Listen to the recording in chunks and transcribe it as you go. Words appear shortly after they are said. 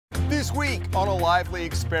This week on A Lively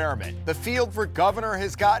Experiment, the field for governor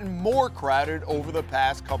has gotten more crowded over the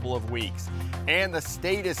past couple of weeks. And the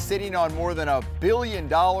state is sitting on more than $1 billion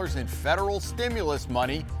in federal stimulus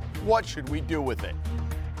money. What should we do with it?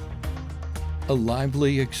 A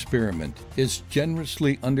Lively Experiment is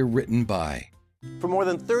generously underwritten by. For more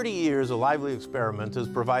than 30 years, A Lively Experiment has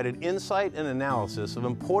provided insight and analysis of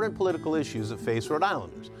important political issues that face Rhode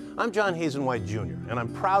Islanders. I'm John Hazen White Jr., and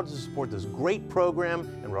I'm proud to support this great program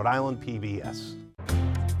in Rhode Island PBS.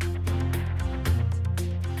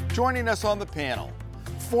 Joining us on the panel,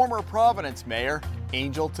 former Providence Mayor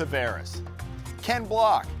Angel Taveras, Ken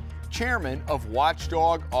Block, chairman of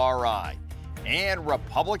Watchdog RI, and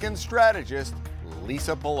Republican strategist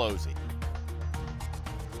Lisa Pelosi.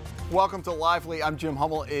 Welcome to Lively. I'm Jim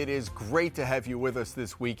Hummel. It is great to have you with us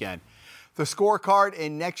this weekend. The scorecard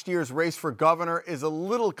in next year's race for governor is a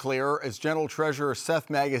little clearer as General Treasurer Seth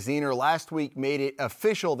Magaziner last week made it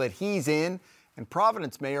official that he's in, and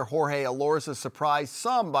Providence Mayor Jorge Elorza surprised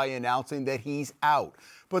some by announcing that he's out.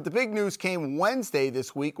 But the big news came Wednesday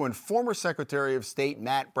this week when former Secretary of State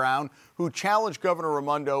Matt Brown, who challenged Governor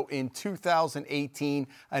Raimondo in 2018,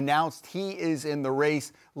 announced he is in the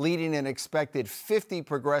race, leading an expected 50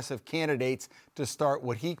 progressive candidates to start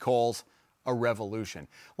what he calls a revolution.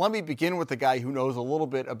 Let me begin with the guy who knows a little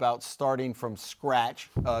bit about starting from scratch,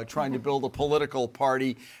 trying to build a political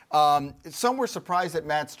party. Some were surprised that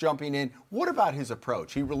Matt's jumping in. What about his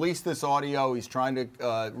approach? He released this audio. He's trying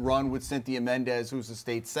to run with Cynthia Mendez, who's a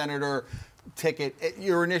state senator. Ticket.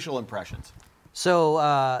 Your initial impressions? So,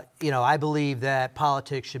 I believe that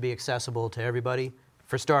politics should be accessible to everybody,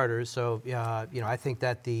 for starters. So, I think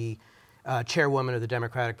that the chairwoman of the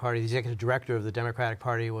Democratic Party, the executive director of the Democratic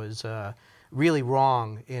Party, was really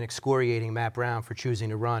wrong in excoriating Matt Brown for choosing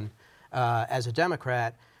to run as a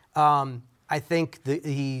Democrat. I think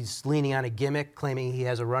he's leaning on a gimmick, claiming he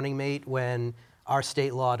has a running mate when our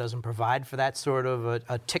state law doesn't provide for that sort of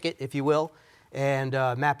a ticket, if you will. And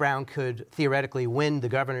Matt Brown could theoretically win the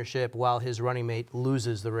governorship while his running mate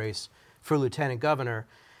loses the race for lieutenant governor.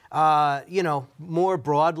 More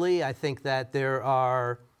broadly, I think that there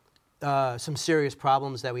are some serious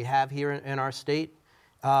problems that we have here in our state.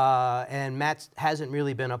 And Matt hasn't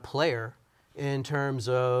really been a player in terms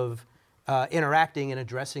of interacting and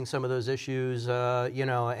addressing some of those issues,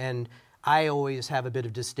 and I always have a bit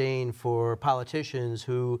of disdain for politicians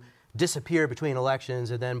who disappear between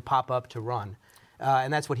elections and then pop up to run.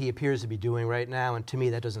 And that's what he appears to be doing right now, and to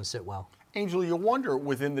me that doesn't sit well. Angel, you wonder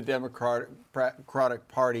within the Democratic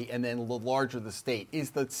Party and then the larger the state,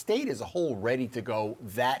 is the state as a whole ready to go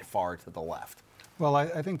that far to the left? Well,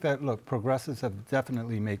 I think that, look, progressives have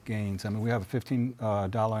definitely made gains. I mean, we have a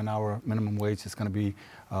 $15 an hour minimum wage that's going to be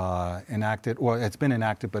enacted, or it's been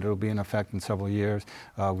enacted, but it'll be in effect in several years.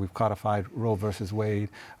 We've codified Roe versus Wade.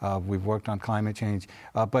 We've worked on climate change.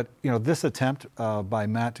 But, this attempt by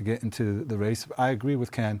Matt to get into the race, I agree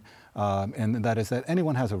with Ken, and that is that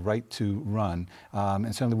anyone has a right to run,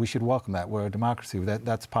 and certainly we should welcome that. We're a democracy.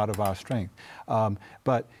 That's part of our strength.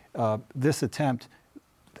 But this attempt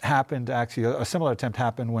happened, actually, a similar attempt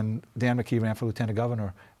happened when Dan McKee ran for lieutenant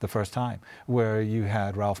governor the first time, where you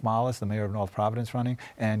had Ralph Mollis, the mayor of North Providence, running,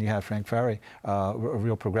 and you had Frank Ferry, a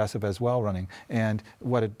real progressive as well, running. And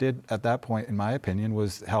what it did at that point, in my opinion,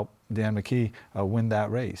 was help Dan McKee win that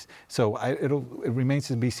race. So it remains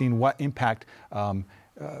to be seen what impact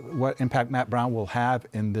Matt Brown will have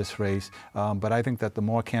in this race. But I think that the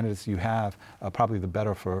more candidates you have, probably the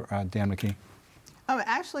better for Dan McKee. Oh,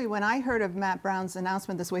 actually, when I heard of Matt Brown's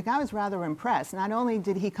announcement this week, I was rather impressed. Not only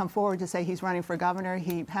did he come forward to say he's running for governor,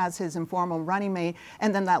 he has his informal running mate,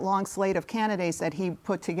 and then that long slate of candidates that he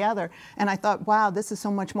put together. And I thought, wow, this is so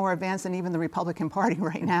much more advanced than even the Republican Party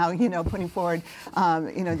right now, putting forward,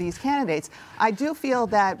 these candidates. I do feel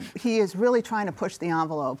that he is really trying to push the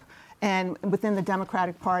envelope. And within the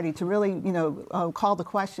Democratic Party to really, call the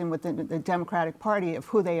question within the Democratic Party of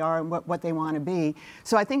who they are and what they want to be.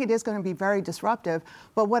 So I think it is going to be very disruptive.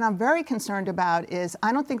 But what I'm very concerned about is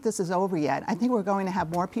I don't think this is over yet. I think we're going to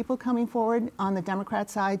have more people coming forward on the Democrat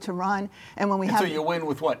side to run. And when we have, so you win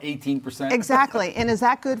with what, 18%? Exactly. And is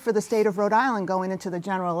that good for the state of Rhode Island going into the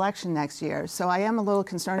general election next year? So I am a little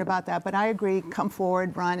concerned about that. But I agree, come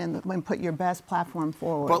forward, run, and put your best platform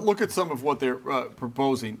forward. But look at some of what they're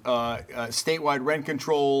proposing. Statewide rent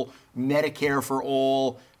control, Medicare for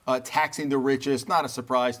all, taxing the richest, not a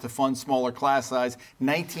surprise, to fund smaller class size,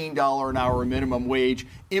 $19 an hour minimum wage,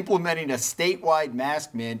 implementing a statewide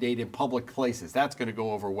mask mandate in public places. That's going to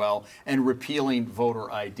go over well, and repealing voter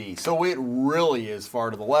ID. So it really is far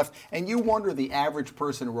to the left. And you wonder, the average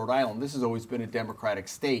person in Rhode Island, this has always been a Democratic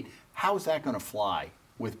state, how is that going to fly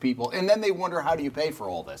with people? And then they wonder, how do you pay for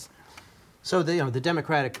all this? So the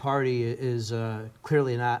Democratic Party is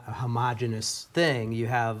clearly not a homogenous thing. You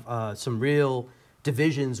have some real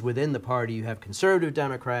divisions within the party. You have conservative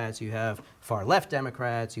Democrats, you have far left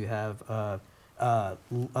Democrats, you have a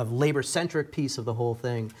labor-centric piece of the whole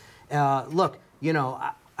thing. Look,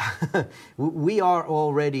 we are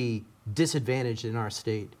already disadvantaged in our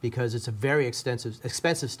state because it's a very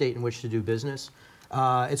expensive state in which to do business.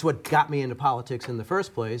 It's what got me into politics in the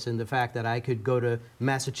first place, and the fact that I could go to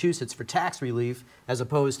Massachusetts for tax relief as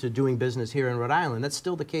opposed to doing business here in Rhode Island. That's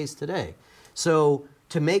still the case today. So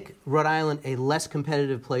to make Rhode Island a less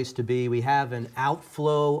competitive place to be, we have an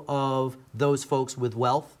outflow of those folks with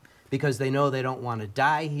wealth because they know they don't want to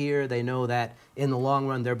die here. They know that in the long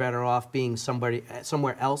run they're better off being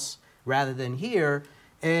somewhere else rather than here.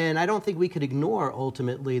 And I don't think we could ignore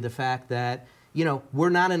ultimately the fact that we're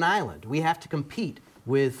not an island. We have to compete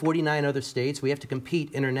with 49 other states. We have to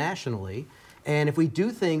compete internationally. And if we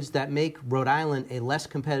do things that make Rhode Island a less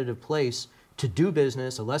competitive place to do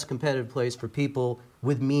business, a less competitive place for people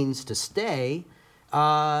with means to stay,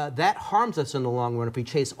 that harms us in the long run if we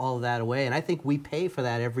chase all of that away. And I think we pay for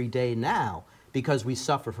that every day now because we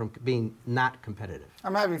suffer from being not competitive.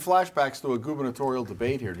 I'm having flashbacks to a gubernatorial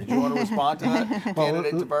debate here. Did you want to respond to that,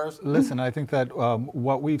 candidate Taveras? Listen, I think that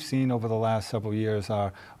what we've seen over the last several years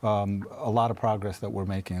are a lot of progress that we're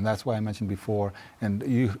making. And that's why I mentioned before, and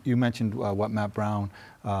you mentioned what Matt Brown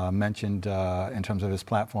mentioned in terms of his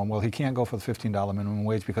platform. Well, he can't go for the $15 minimum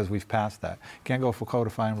wage because we've passed that. Can't go for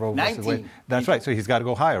codifying Roe versus Wade. That's right. So he's got to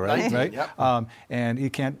go higher, right? 19, right. Yep. And he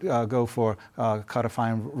can't go for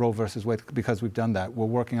codifying Roe versus Wade because we've done that. We're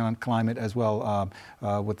working on climate as well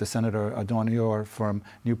with the Senator Dawn Euer from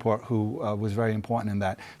Newport, who was very important in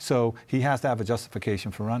that. So he has to have a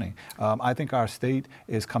justification for running. I think our state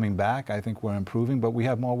is coming back. I think we're improving, but we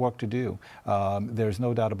have more work to do. There's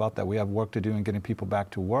no doubt about that. We have work to do in getting people back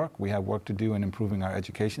to work. We have work to do in improving our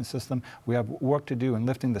education system. We have work to do in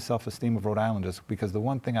lifting the self-esteem of Rhode Islanders, because the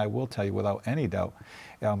one thing I will tell you without any doubt,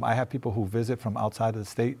 I have people who visit from outside of the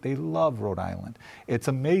state. They love Rhode Island. It's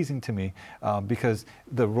amazing to me because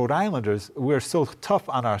the Rhode Islanders, we're so tough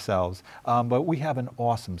on ourselves, but we have an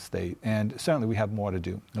awesome state, and certainly we have more to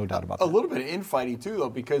do, no doubt about that. A little bit of infighting too, though,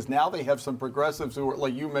 because now they have some progressives who are,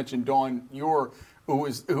 like you mentioned, Dawn Euer,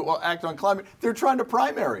 who act on climate. They're trying to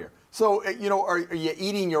primary her. So, are you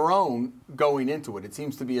eating your own going into it? It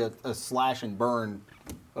seems to be a slash and burn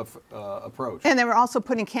approach. And they were also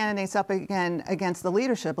putting candidates up again against the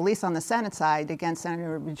leadership, at least on the Senate side, against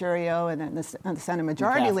Senator Ruggiero and then the Senate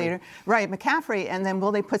Majority McCaffrey. Leader. Right, McCaffrey. And then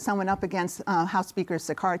will they put someone up against House Speaker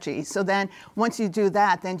Shekarchi? So then once you do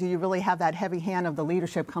that, then do you really have that heavy hand of the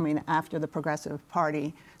leadership coming after the Progressive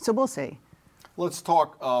Party? So we'll see. Let's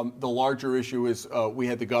talk. The larger issue is we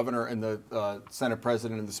had the governor and the Senate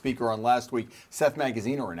president and the speaker on last week. Seth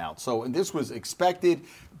Magaziner announced. And this was expected,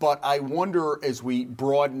 but I wonder as we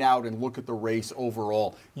broaden out and look at the race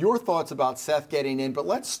overall, your thoughts about Seth getting in. But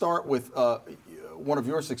let's start with one of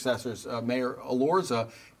your successors, Mayor Elorza,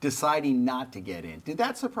 deciding not to get in. Did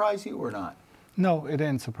that surprise you or not? No, it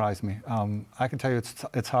didn't surprise me. I can tell you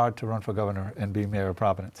it's hard to run for governor and be mayor of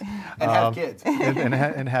Providence. And have kids.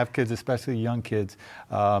 and have kids, especially young kids.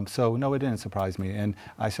 So, no, it didn't surprise me. And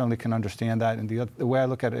I certainly can understand that. And the way I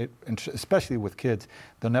look at it, especially with kids,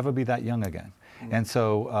 they'll never be that young again. And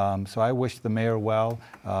so I wish the mayor well,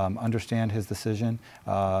 understand his decision,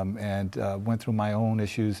 and went through my own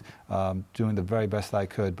issues, doing the very best I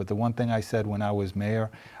could. But the one thing I said when I was mayor,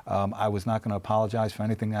 I was not going to apologize for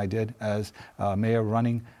anything I did as mayor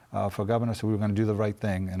running for governor, so we were going to do the right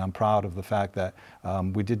thing. And I'm proud of the fact that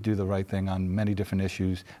we did do the right thing on many different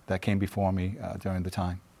issues that came before me during the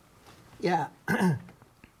time. Yeah.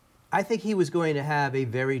 I think he was going to have a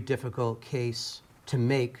very difficult case to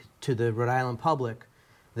make to the Rhode Island public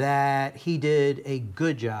that he did a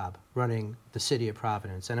good job running the city of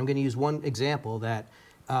Providence. And I'm going to use one example that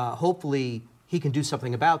hopefully he can do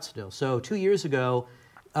something about still. So 2 years ago,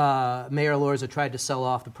 Mayor Elorza tried to sell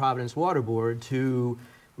off the Providence Water Board to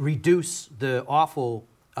reduce the awful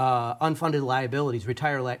unfunded liabilities,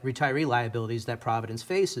 retiree liabilities that Providence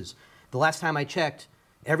faces. The last time I checked,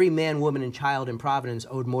 every man, woman, and child in Providence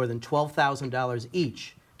owed more than $12,000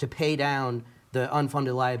 each to pay down the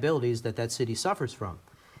unfunded liabilities that city suffers from.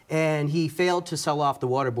 And he failed to sell off the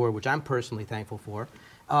water board, which I'm personally thankful for.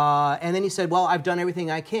 And then he said, well, I've done everything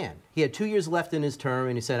I can. He had 2 years left in his term,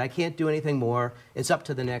 and he said, I can't do anything more. It's up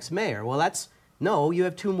to the next mayor. Well, no, you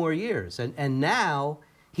have 2 more years. And now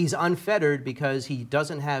he's unfettered because he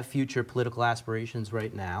doesn't have future political aspirations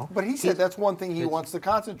right now. But he said that's one thing he wants to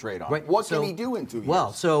concentrate on. Right, what can he do in 2 years?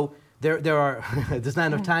 Well, so there are, there's not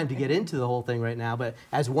enough time to get into the whole thing right now, but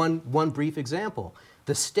as one brief example,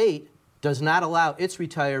 the state does not allow its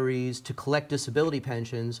retirees to collect disability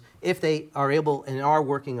pensions if they are able and are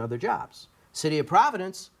working other jobs. City of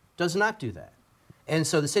Providence does not do that. And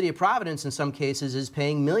so the City of Providence, in some cases, is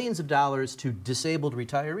paying millions of dollars to disabled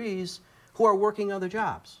retirees who are working other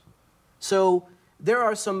jobs. So there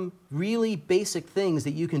are some really basic things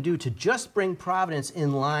that you can do to just bring Providence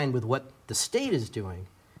in line with what the state is doing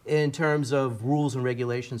in terms of rules and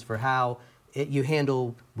regulations for how you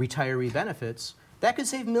handle retiree benefits. That could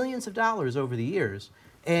save millions of dollars over the years.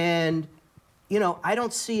 And, you know, I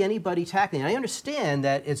don't see anybody tackling it. I understand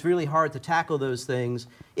that it's really hard to tackle those things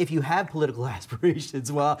if you have political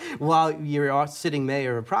aspirations while you're sitting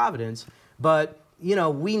mayor of Providence. But, you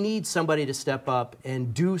know, we need somebody to step up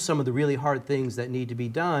and do some of the really hard things that need to be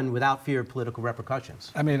done without fear of political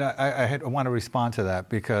repercussions. I mean, I want to respond to that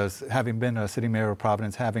because having been a city mayor of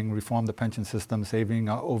Providence, having reformed the pension system, saving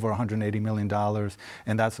over $180 million,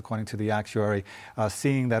 and that's according to the actuary,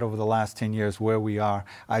 seeing that over the last 10 years where we are,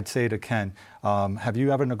 I'd say to Ken, have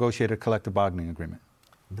you ever negotiated a collective bargaining agreement?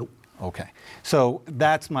 Nope. Okay. So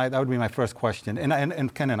that would be my first question.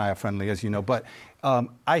 And Ken and I are friendly, as you know, but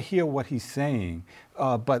I hear what he's saying,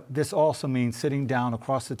 but this also means sitting down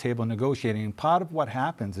across the table negotiating. And part of what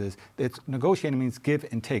happens is negotiating means give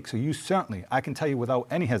and take. So you certainly, I can tell you without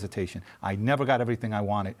any hesitation, I never got everything I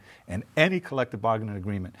wanted in any collective bargaining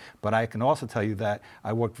agreement. But I can also tell you that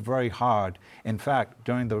I worked very hard. In fact,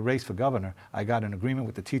 during the race for governor, I got an agreement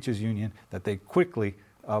with the teachers union that they quickly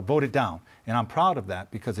voted down. And I'm proud of that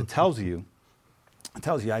because it tells you I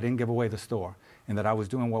didn't give away the store and that I was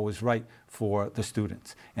doing what was right for the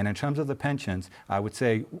students. And in terms of the pensions, I would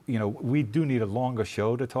say, you know, we do need a longer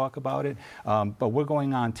show to talk about it, but we're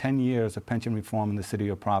going on 10 years of pension reform in the city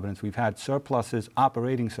of Providence. We've had surpluses,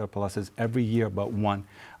 operating surpluses, every year but one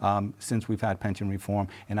since we've had pension reform,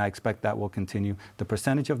 and I expect that will continue. The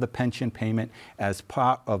percentage of the pension payment as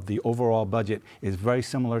part of the overall budget is very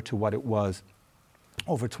similar to what it was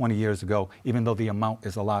over 20 years ago, even though the amount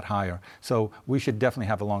is a lot higher. So we should definitely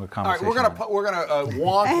have a longer conversation. All right, we're gonna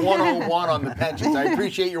wonk 101 on the pensions. I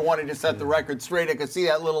appreciate your wanting to set the record straight. I can see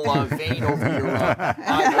that little vein over your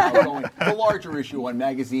eyebrow going. The larger issue on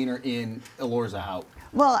Magaziner in Elorza out.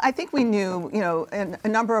 Well, I think we knew, you know, a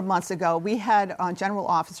number of months ago, we had general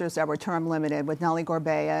officers that were term limited with Nellie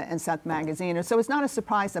Gorbea and Seth Magaziner. So it's not a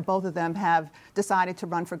surprise that both of them have decided to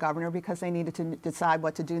run for governor because they needed to decide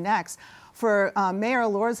what to do next. For Mayor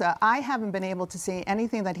Elorza, I haven't been able to see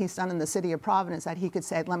anything that he's done in the city of Providence that he could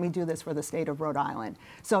say, let me do this for the state of Rhode Island.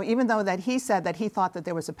 So even though that he said that he thought that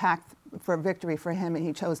there was a pact for victory for him and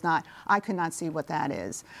he chose not, I could not see what that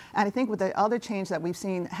is. And I think with the other change that we've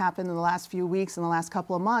seen happen in the last few weeks, in the last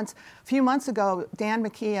couple of months, a few months ago, Dan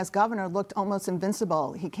McKee as governor looked almost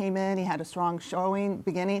invincible. He came in, he had a strong showing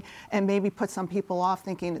beginning, and maybe put some people off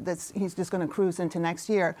thinking that he's just going to cruise into next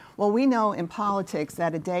year. Well, we know in politics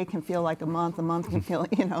that a day can feel like a month can feel,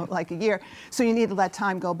 you know, like a year. So you need to let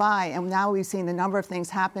time go by. And now we've seen a number of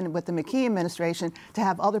things happen with the McKee administration to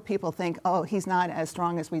have other people think, oh, he's not as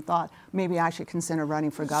strong as we thought. Maybe I should consider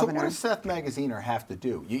running for governor. So what does Seth Magaziner have to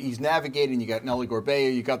do? He's navigating. You got Nellie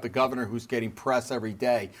Gorbea. You got the governor who's getting press every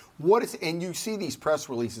day. And you see these press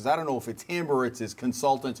releases. I don't know if it's him or it's his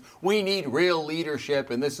consultants. We need real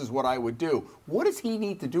leadership, and this is what I would do. What does he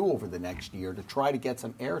need to do over the next year to try to get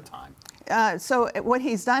some airtime? So what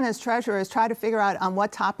he's done as treasurer is try to figure out on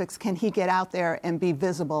what topics can he get out there and be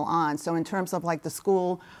visible on. So in terms of like the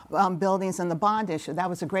school buildings and the bond issue, that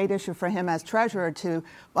was a great issue for him as treasurer to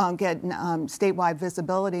get statewide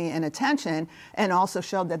visibility and attention, and also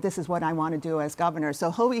show that this is what I want to do as governor. So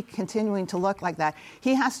he'll be continuing to look like that.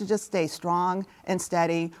 He has to just stay strong and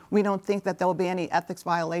steady. We don't think that there will be any ethics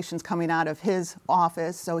violations coming out of his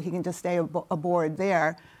office, so he can just stay aboard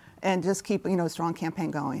there and just keep, you know, a strong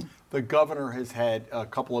campaign going. The governor has had a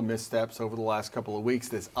couple of missteps over the last couple of weeks,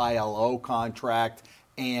 this ILO contract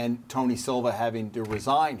and Tony Silva having to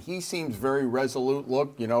resign. He seems very resolute.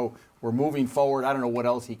 Look, you know, we're moving forward. I don't know what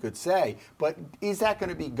else he could say. But is that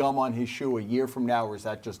going to be gum on his shoe a year from now, or is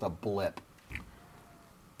that just a blip?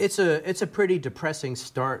 It's a pretty depressing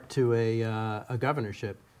start to a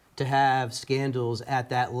governorship to have scandals at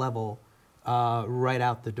that level right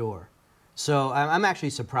out the door. So I'm actually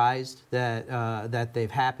surprised that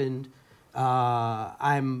they've happened.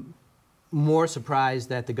 I'm more surprised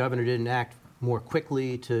that the governor didn't act more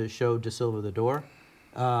quickly to show De Silva the door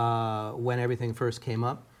when everything first came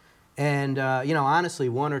up. And, you know, honestly,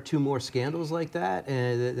 one or two more scandals like that,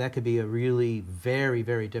 that could be a really very,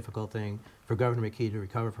 very difficult thing for Governor McKee to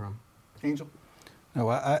recover from. Angel?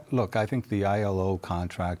 No, look, I think the ILO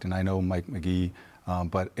contract, and I know Mike McGee,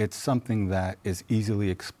 but it's something that is easily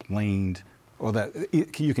explained or that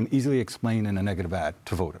you can easily explain in a negative ad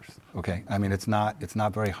to voters. Okay, I mean it's not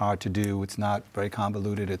very hard to do. It's not very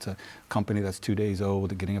convoluted. It's a company that's 2 days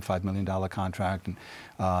old, getting a $5 million contract,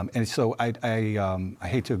 and so I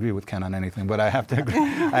hate to agree with Ken on anything, but I have to agree.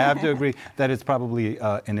 I have to agree that it's probably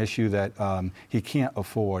an issue that he can't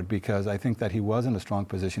afford, because I think that he was in a strong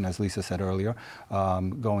position, as Lisa said earlier,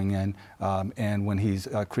 going in, and when he's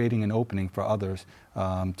creating an opening for others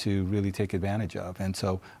to really take advantage of. And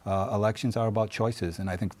so elections are about choices, and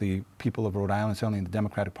I think the people of Rhode Island, certainly in the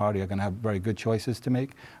Democratic Party, are going to have very good choices to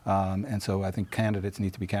make, and so I think candidates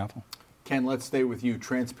need to be careful. Ken, let's stay with you.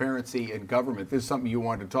 Transparency in government. This is something you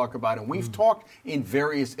wanted to talk about, and we've talked in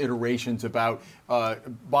various iterations about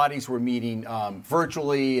bodies were meeting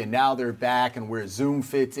virtually, and now they're back, and where Zoom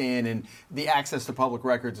fits in, and the access to public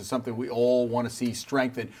records is something we all want to see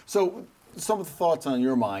strengthened. So some of the thoughts on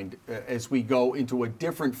your mind as we go into a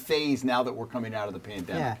different phase now that we're coming out of the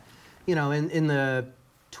pandemic. Yeah, you know, in the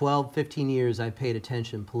 12, 15 years I've paid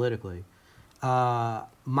attention politically,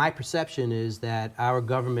 my perception is that our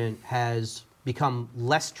government has become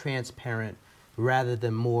less transparent rather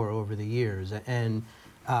than more over the years. And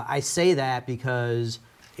I say that because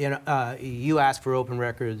you ask for open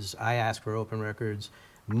records, I ask for open records.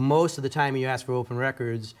 Most of the time you ask for open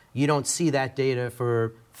records, you don't see that data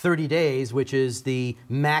for 30 days, which is the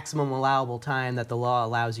maximum allowable time that the law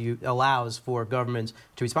allows for governments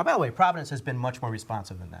to respond. By the way, Providence has been much more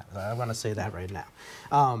responsive than that. I want to say that right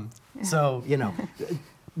now. So, you know,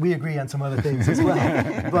 we agree on some other things as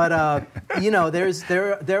well. But, you know,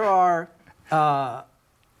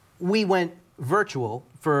 we went virtual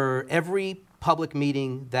for every public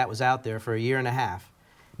meeting that was out there for a year and a half.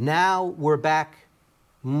 Now we're back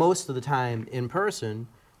most of the time in person,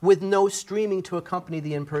 with no streaming to accompany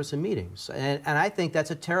the in-person meetings. And I think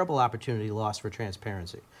that's a terrible opportunity lost for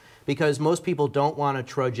transparency, because most people don't want to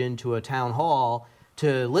trudge into a town hall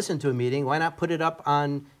to listen to a meeting. Why not put it up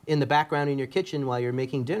in the background in your kitchen while you're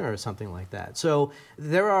making dinner or something like that? So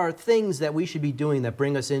there are things that we should be doing that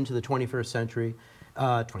bring us into the 21st century,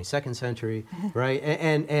 22nd century, right?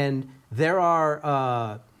 And there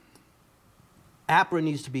are, APRA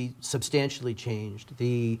needs to be substantially changed.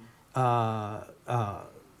 The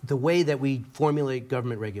way that we formulate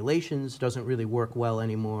government regulations doesn't really work well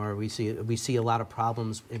anymore. We see a lot of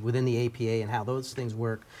problems within the APA and how those things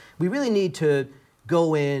work. We really need to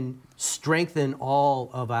go in, strengthen all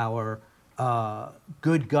of our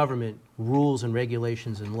good government rules and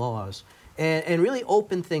regulations and laws, and really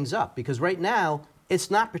open things up, because right now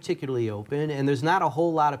it's not particularly open, and there's not a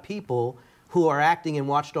whole lot of people who are acting in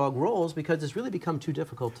watchdog roles because it's really become too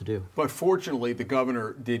difficult to do. But fortunately, the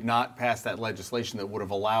governor did not pass that legislation that would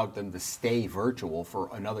have allowed them to stay virtual for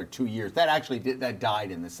another 2 years. That actually that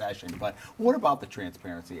died in the session. But what about the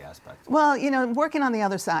transparency aspect? Well, you know, working on the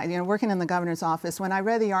other side, working in the governor's office, when I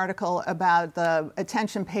read the article about the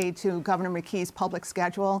attention paid to Governor McKee's public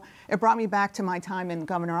schedule, it brought me back to my time in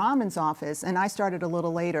Governor Almond's office, and I started a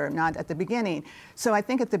little later, not at the beginning. So I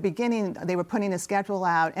think at the beginning they were putting a schedule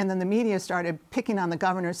out, and then the media started picking on the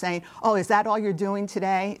governor, saying, oh, is that all you're doing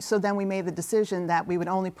today? So then we made the decision that we would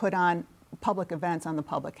only put on public events on the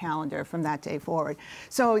public calendar from that day forward.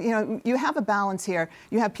 So, you have a balance here.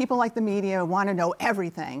 You have people like the media who want to know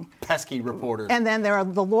everything. Pesky reporters. And then there are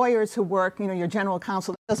the lawyers who work, your general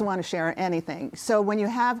counsel doesn't want to share anything. So when you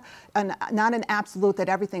have not an absolute that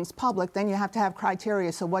everything's public, then you have to have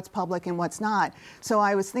criteria, so what's public and what's not. So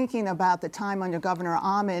I was thinking about the time under Governor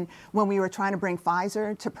Almond when we were trying to bring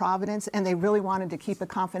Pfizer to Providence, and they really wanted to keep it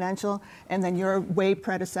confidential, and then your way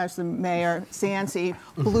predecessor, Mayor Cianci,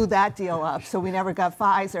 blew that deal up, so we never got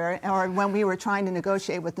Pfizer. Or when we were trying to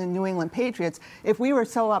negotiate with the New England Patriots, if we were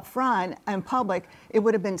so upfront and public, it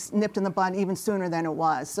would have been nipped in the bud even sooner than it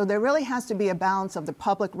was. So there really has to be a balance of the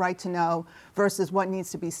public right to know versus what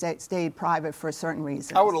needs to be stayed private for certain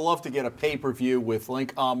reasons. I would have loved to get a pay-per-view with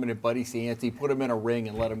Link Almond and Buddy Cianci, put them in a ring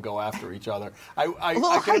and let them go after each other. A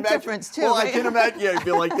little height difference, too. Well, right? I can imagine, it'd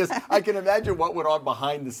be like this. I can imagine what went on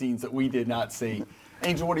behind the scenes that we did not see.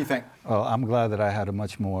 Angel, what do you think? Well, I'm glad that I had a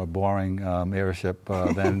much more boring mayorship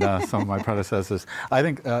than some of my predecessors. I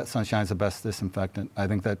think Sunshine's the best disinfectant. I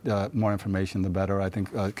think that more information, the better. I think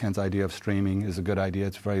Ken's idea of streaming is a good idea.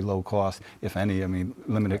 It's very low cost, if any. I mean,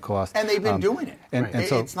 limited cost. And they've been doing it. And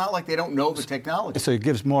so, it's not like they don't know the technology. So it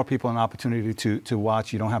gives more people an opportunity to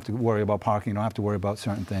watch. You don't have to worry about parking. You don't have to worry about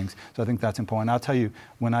certain things. So I think that's important. I'll tell you,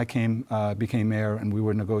 when I became mayor and we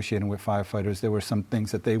were negotiating with firefighters, there were some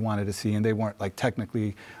things that they wanted to see, and they weren't like technically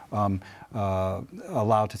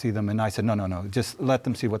allowed to see them. And I said, no, just let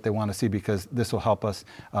them see what they want to see, because this will help us,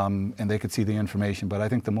 and they could see the information. But I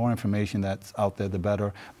think the more information that's out there, the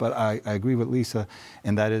better. But I agree with Lisa,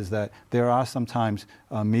 and that is that there are sometimes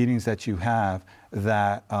meetings that you have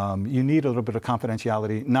that you need a little bit of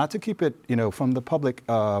confidentiality, not to keep it, from the public,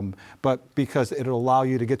 but because it'll allow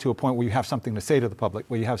you to get to a point where you have something to say to the public,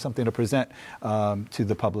 where you have something to present to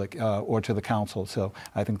the public or to the council. So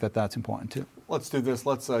I think that that's important too. Let's do this.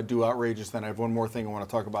 Let's do outrageous. Then I have one more thing I want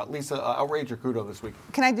to talk about. Lisa, outrage or kudo this week?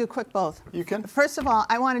 Can I do quick both? You can. First of all,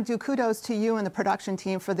 I want to do kudos to you and the production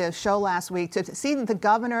team for the show last week. To see the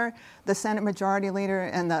governor, the Senate Majority Leader,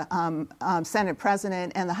 and the Senate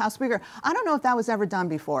President and the House Speaker. I don't know if that was ever done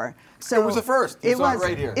before. So it was a first. You saw it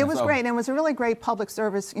right here. It was great, and it was a really great public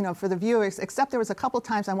service, for the viewers. Except there was a couple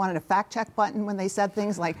times I wanted a fact check button when they said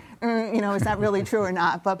things like, is that really true or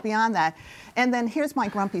not? But beyond that, and then here's my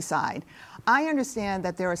grumpy side. I understand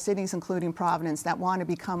that there are cities, including Providence, that want to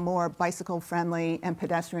become more bicycle-friendly and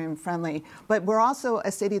pedestrian-friendly, but we're also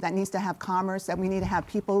a city that needs to have commerce, that we need to have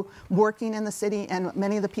people working in the city, and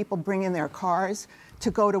many of the people bring in their cars to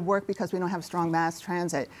go to work because we don't have strong mass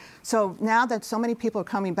transit. So now that so many people are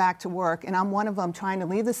coming back to work, and I'm one of them trying to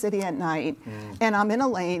leave the city at night, and I'm in a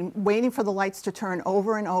lane waiting for the lights to turn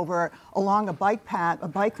over and over along a bike path, a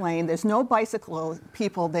bike lane. There's no bicycle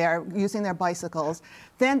people there using their bicycles.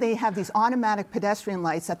 Then they have these automatic pedestrian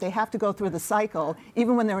lights that they have to go through the cycle,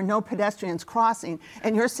 even when there are no pedestrians crossing.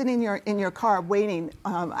 And you're sitting in your car waiting.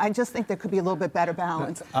 I just think there could be a little bit better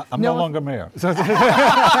balance. I'm no longer mayor. She's looking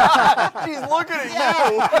at you.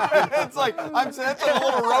 It's like, that's a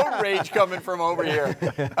little road rage coming from over here.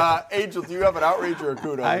 Angel, do you have an outrage or a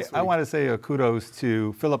kudos this week? I want to say a kudos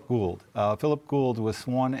to Philip Gould. Philip Gould was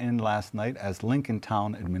sworn in last night as Lincoln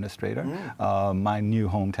Town Administrator, my new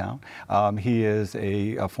hometown. He is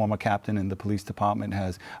a former captain in the police department,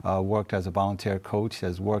 has worked as a volunteer coach,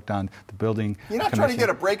 has worked on the building You're not trying to get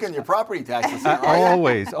a break on your property taxes here, are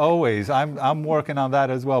you? Always. I'm working on that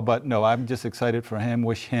as well. But no, I'm just excited for him,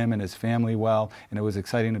 wish him and his family well, and it was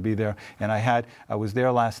exciting to be there. And I was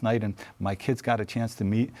there last night, and my kids got a chance to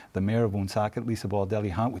meet the mayor of Woonsocket, Lisa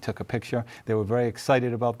Baldelli Hunt. We took a picture. They were very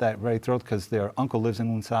excited about that, very thrilled, because their uncle lives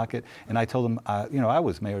in Woonsocket. And I told them, I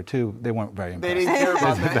was mayor too. They weren't very impressed. They didn't care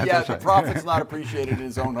about that. Yeah, the profit's not appreciated in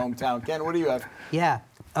his own hometown. Ken, what do you have? Yeah,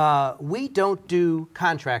 we don't do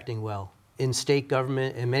contracting well in state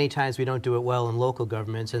government, and many times we don't do it well in local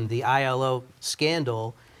governments. And the ILO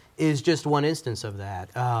scandal is just one instance of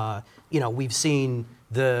that. We've seen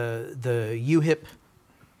the UHIP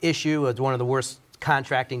issue as one of the worst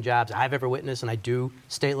contracting jobs I've ever witnessed, and I do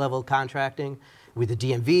state-level contracting with the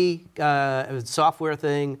DMV software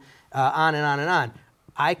thing, on and on and on.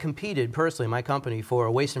 I competed personally, my company, for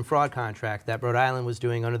a waste and fraud contract that Rhode Island was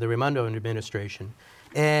doing under the Raimondo administration.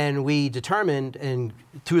 And we determined, and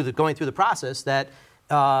going through the process, that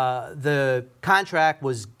the contract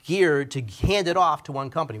was geared to hand it off to one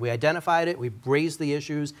company. We identified it, we raised the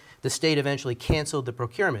issues, the state eventually canceled the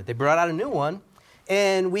procurement. They brought out a new one,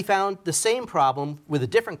 and we found the same problem with a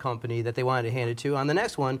different company that they wanted to hand it to. On the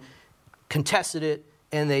next one, contested it,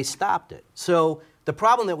 and they stopped it. So the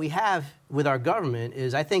problem that we have with our government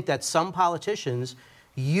is I think that some politicians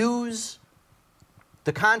use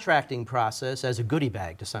the contracting process as a goodie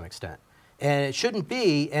bag to some extent. And it shouldn't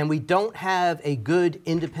be, and we don't have a good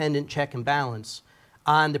independent check and balance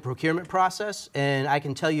on the procurement process. And I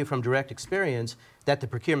can tell you from direct experience that the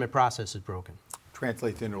procurement process is broken.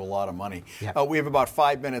 Translates into a lot of money. Yep. We have about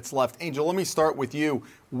 5 minutes left. Angel, let me start with you.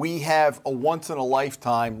 We have a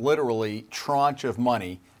once-in-a-lifetime, literally, tranche of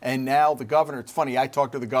money. And now the governor, it's funny, I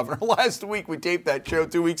talked to the governor last week. We taped that show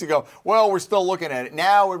 2 weeks ago. Well, we're still looking at it.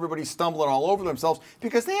 Now everybody's stumbling all over themselves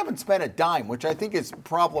because they haven't spent a dime, which I think is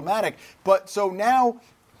problematic. But so now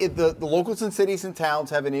the locals and cities and towns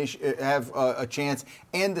have a chance,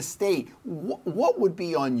 and the state. What would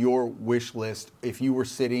be on your wish list if you were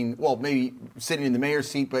sitting, well, maybe sitting in the mayor's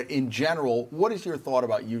seat, but in general, what is your thought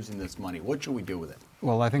about using this money? What should we do with it?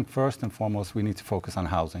 Well, I think first and foremost, we need to focus on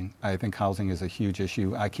housing. I think housing is a huge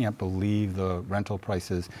issue. I can't believe the rental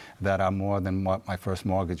prices that are more than what my first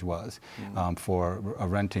mortgage was for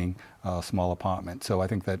renting a small apartment. So I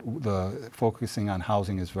think that the focusing on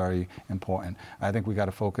housing is very important. I think we got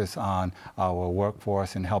to focus on our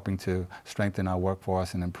workforce and helping to strengthen our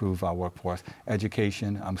workforce and improve our workforce.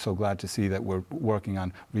 Education, I'm so glad to see that we're working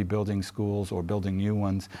on rebuilding schools or building new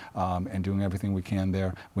ones and doing everything we can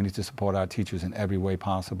there. We need to support our teachers in every way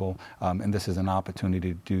possible, and this is an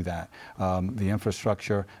opportunity to do that. The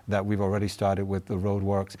infrastructure that we've already started with the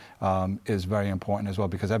roadworks is very important as well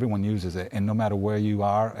because everyone uses it, and no matter where you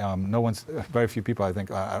are, very few people, I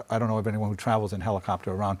think, I don't know of anyone who travels in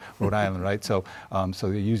helicopter around Rhode Island, right? So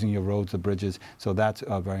they're using your roads, the bridges, so that's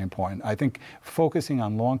very important. I think focusing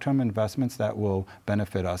on long-term investments that will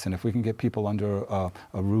benefit us, and if we can get people under a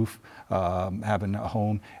roof, having a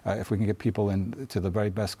home, if we can get people into the very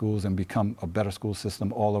best schools and become a better school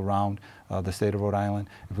system all around the state of Rhode Island,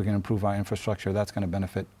 if we can improve our infrastructure, that's going to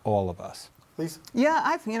benefit all of us. Lisa? Yeah,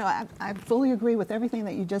 I fully agree with everything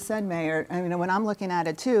that you just said, Mayor. I mean, when I'm looking at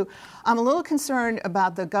it too, I'm a little concerned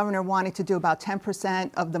about the governor wanting to do about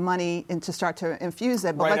 10% of the money and to start to infuse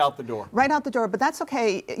it. But right out the door. Right out the door, but that's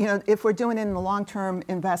okay, if we're doing it in the long-term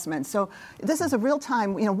investment. So this is a real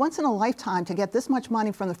time, once in a lifetime to get this much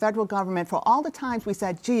money from the federal government for all the times we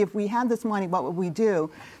said, gee, if we had this money, what would we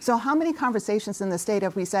do? So how many conversations in the state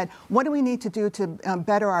have we said, what do we need to do to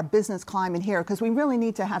better our business climate here? Because we really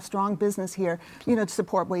need to have strong business here, to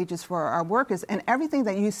support wages for our workers. And everything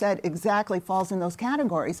that you said exactly falls in those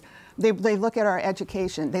categories. They look at our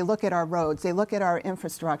education, they look at our roads, they look at our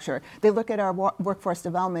infrastructure, they look at our workforce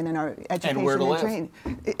development and our education and where to live. training.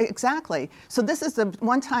 Exactly. So this is the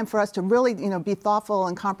one time for us to really, be thoughtful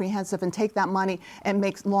and comprehensive and take that money and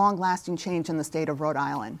make long-lasting change in the state of Rhode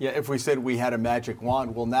Island. Yeah, if we said we had a magic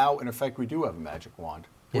wand, well, now, in effect, we do have a magic wand.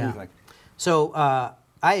 What do you think? So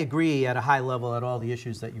I agree at a high level at all the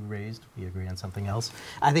issues that you raised. We agree on something else.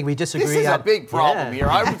 I think we disagree. This is a big problem here.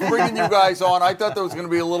 I was bringing you guys on. I thought there was going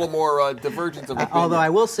to be a little more divergence of opinion. Although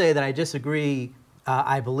I will say that I disagree,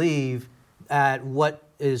 I believe, at what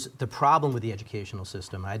is the problem with the educational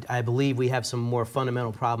system. I believe we have some more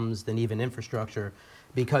fundamental problems than even infrastructure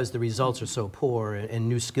because the results are so poor and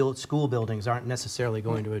new school buildings aren't necessarily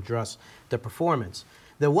going to address the performance.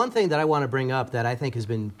 The one thing that I want to bring up that I think has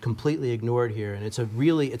been completely ignored here, and it's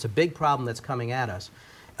a big problem that's coming at us.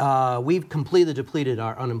 We've completely depleted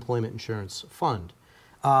our unemployment insurance fund.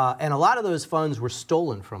 And a lot of those funds were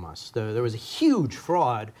stolen from us. There was a huge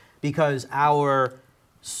fraud because our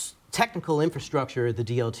technical infrastructure at the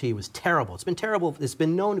DLT was terrible. It's been terrible. It's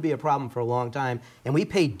been known to be a problem for a long time, and we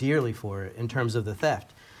paid dearly for it in terms of the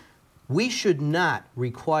theft. We should not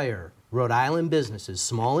require Rhode Island businesses,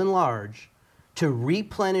 small and large, to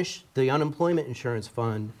replenish the unemployment insurance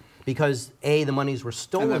fund because A, the monies were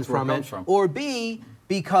stolen from it, or B,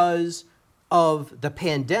 because of the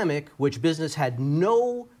pandemic, which business had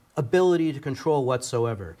no ability to control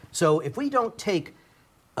whatsoever. So if we don't take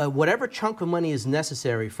whatever chunk of money is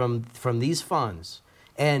necessary from these funds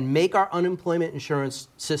and make our unemployment insurance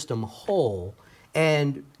system whole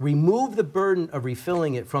and remove the burden of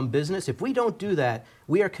refilling it from business, if we don't do that,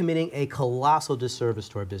 we are committing a colossal disservice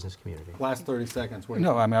to our business community. Last 30 seconds.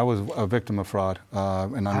 No, I mean, I was a victim of fraud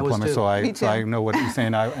and unemployment, so I know what you're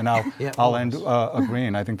saying, and I'll end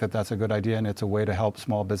agreeing. I think that's a good idea, and it's a way to help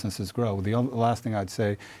small businesses grow. The last thing I'd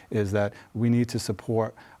say is that we need to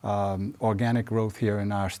support organic growth here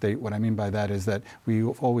in our state. What I mean by that is that we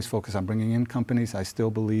always focus on bringing in companies. I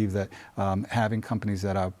still believe that having companies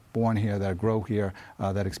that are born here, that grow here,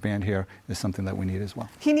 that expand here is something that we need as well.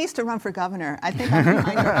 He needs to run for governor. I think I'm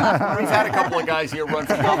behind your platform. We've had a couple of guys here run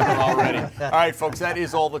for governor already. All right, folks, that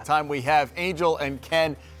is all the time we have. Angel and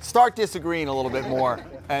Ken, start disagreeing a little bit more.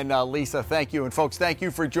 And Lisa, thank you. And folks, thank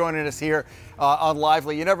you for joining us here on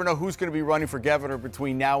Lively. You never know who's going to be running for governor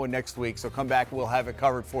between now and next week, so come back. We'll have it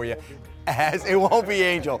covered for you. As it won't be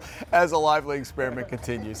Angel, as a Lively experiment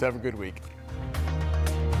continues. Have a good week.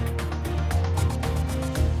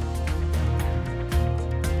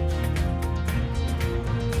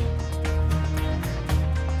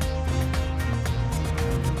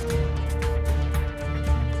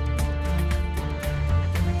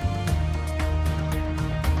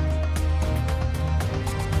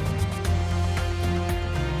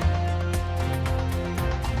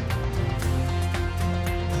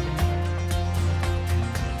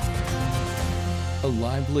 A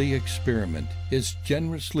Lively Experiment is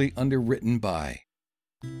generously underwritten by.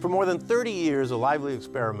 For more than 30 years, A Lively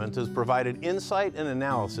Experiment has provided insight and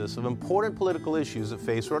analysis of important political issues that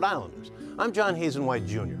face Rhode Islanders. I'm John Hazen White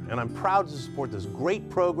Jr., and I'm proud to support this great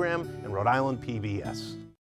program in Rhode Island PBS.